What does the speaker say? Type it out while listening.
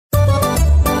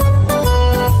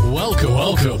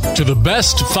Welcome to the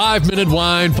Best 5-Minute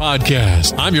Wine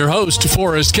Podcast. I'm your host,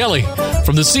 Forrest Kelly.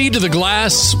 From the seed to the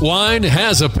glass, wine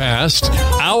has a past.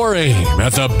 Our aim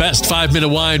at the Best 5-Minute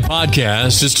Wine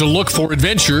Podcast is to look for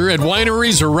adventure at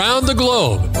wineries around the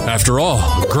globe. After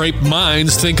all, great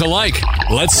minds think alike.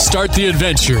 Let's start the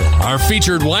adventure. Our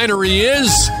featured winery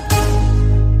is...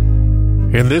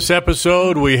 In this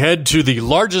episode, we head to the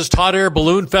largest hot air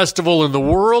balloon festival in the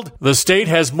world. The state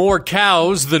has more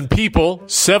cows than people.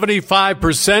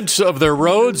 75% of their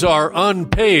roads are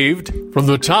unpaved. From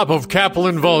the top of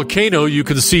Kaplan Volcano, you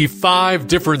can see 5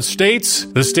 different states.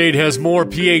 The state has more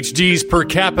PhDs per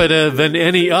capita than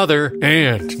any other,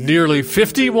 and nearly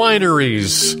 50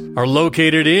 wineries are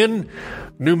located in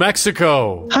New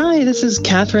Mexico. Hi, this is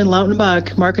Catherine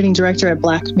Lautenbach, Marketing Director at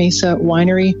Black Mesa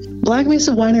Winery. Black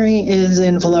Mesa Winery is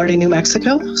in Velarde, New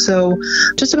Mexico, so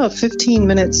just about 15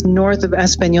 minutes north of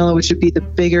Española, which would be the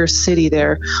bigger city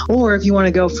there. Or if you want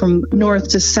to go from north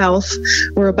to south,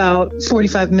 we're about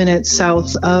 45 minutes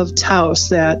south of Taos,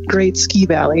 that great ski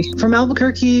valley. From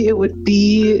Albuquerque, it would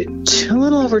be a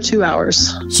little over 2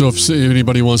 hours. So if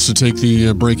anybody wants to take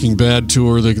the Breaking Bad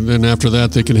tour, then after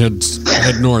that they can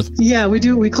head north. Yeah, we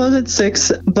do. We close at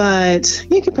 6, but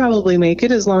you could probably make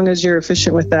it as long as you're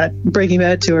efficient with that Breaking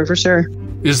Bad tour for sure.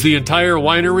 Is the entire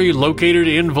winery located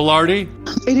in Velarde?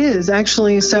 It is,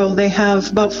 actually. So they have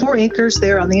about 4 acres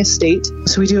there on the estate.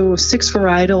 So we do 6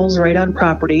 varietals right on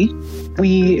property.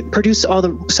 We produce all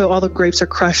the grapes are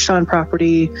crushed on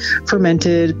property,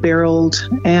 fermented, barreled,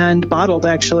 and bottled,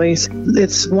 actually.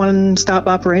 It's one-stop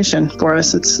operation for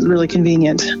us. It's really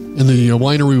convenient. And the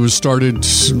winery was started...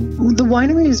 The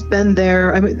winery has been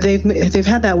there. I mean, they've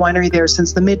had that winery there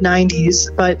since the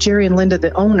mid-90s, but Jerry and Linda,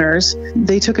 the owners,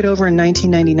 they took it over in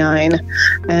 1999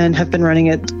 and have been running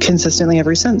it consistently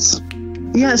ever since.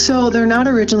 Yeah, so they're not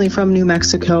originally from New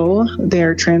Mexico.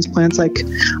 They're transplants like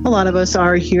a lot of us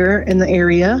are here in the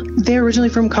area. They're originally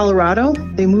from Colorado.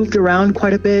 They moved around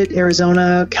quite a bit,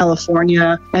 Arizona,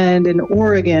 California, and in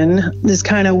Oregon is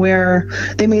kind of where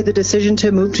they made the decision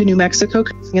to move to New Mexico.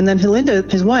 And then Linda,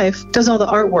 his wife, does all the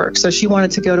artwork. So she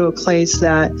wanted to go to a place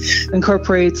that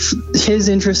incorporates his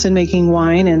interest in making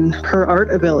wine and her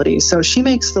art abilities. So she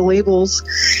makes the labels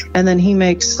and then he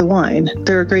makes the wine.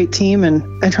 They're a great team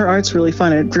and her art's really fun.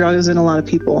 It draws in a lot of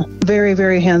people. Very,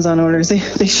 very hands-on owners.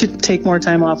 They should take more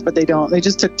time off, but they don't. They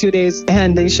just took 2 days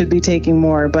and they should be taking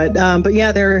more. But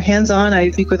yeah, they're hands-on.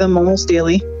 I speak with them almost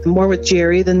daily. More with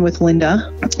Jerry than with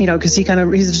Linda, because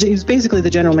he's basically the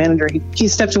general manager. He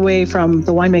stepped away from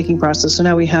the winemaking process. So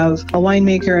now we have a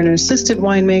winemaker and an assistant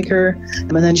winemaker, and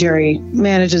then Jerry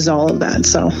manages all of that.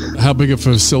 So how big a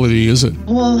facility is it?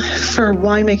 Well, for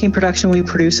winemaking production, we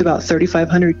produce about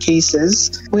 3,500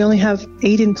 cases. We only have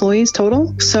 8 employees total.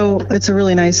 So it's a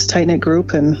really nice, tight-knit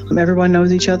group, and everyone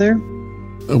knows each other.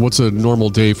 What's a normal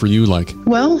day for you like?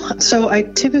 Well, so I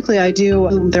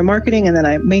do their marketing and then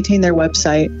I maintain their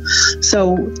website.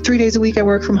 So 3 days a week I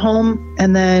work from home,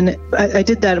 and then I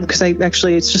did that because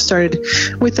it's just started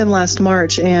with them last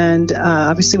March, and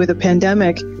obviously with the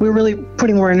pandemic, we're really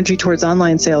putting more energy towards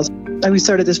online sales. We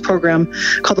started this program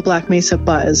called the Black Mesa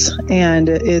Buzz, and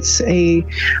it's a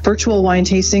virtual wine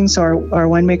tasting. So our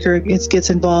winemaker gets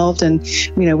involved, and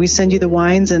we send you the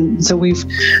wines, and so we've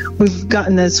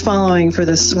gotten this following for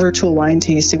this virtual wine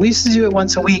tasting. We used to do it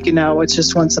once a week, and now it's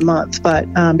just once a month. But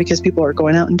because people are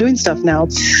going out and doing stuff now,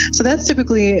 so that's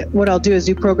typically what I'll do is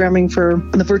do programming for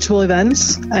the virtual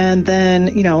events, and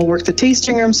then work the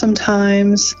tasting room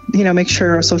sometimes. Make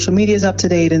sure our social media is up to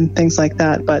date and things like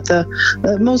that. But the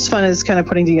most fun is kind of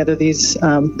putting together these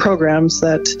programs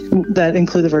that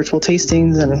include the virtual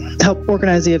tastings and help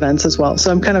organize the events as well.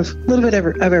 So I'm kind of a little bit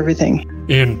of everything.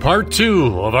 In part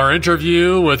 2 of our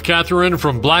interview with Catherine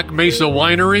from Black Mesa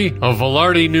Winery of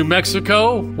Velarde, New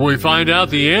Mexico, we find out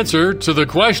the answer to the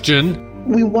question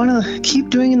we want to keep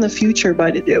doing in the future,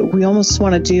 but we almost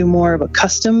want to do more of a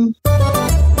custom.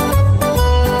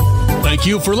 Thank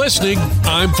you for listening.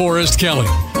 I'm Forrest Kelly.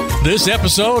 This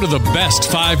episode of the Best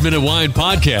 5-Minute Wine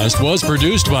Podcast was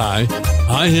produced by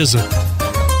iHizzle.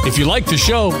 If you like the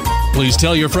show, please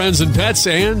tell your friends and pets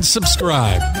and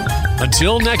subscribe.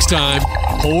 Until next time,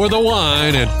 pour the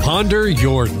wine and ponder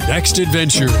your next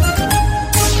adventure.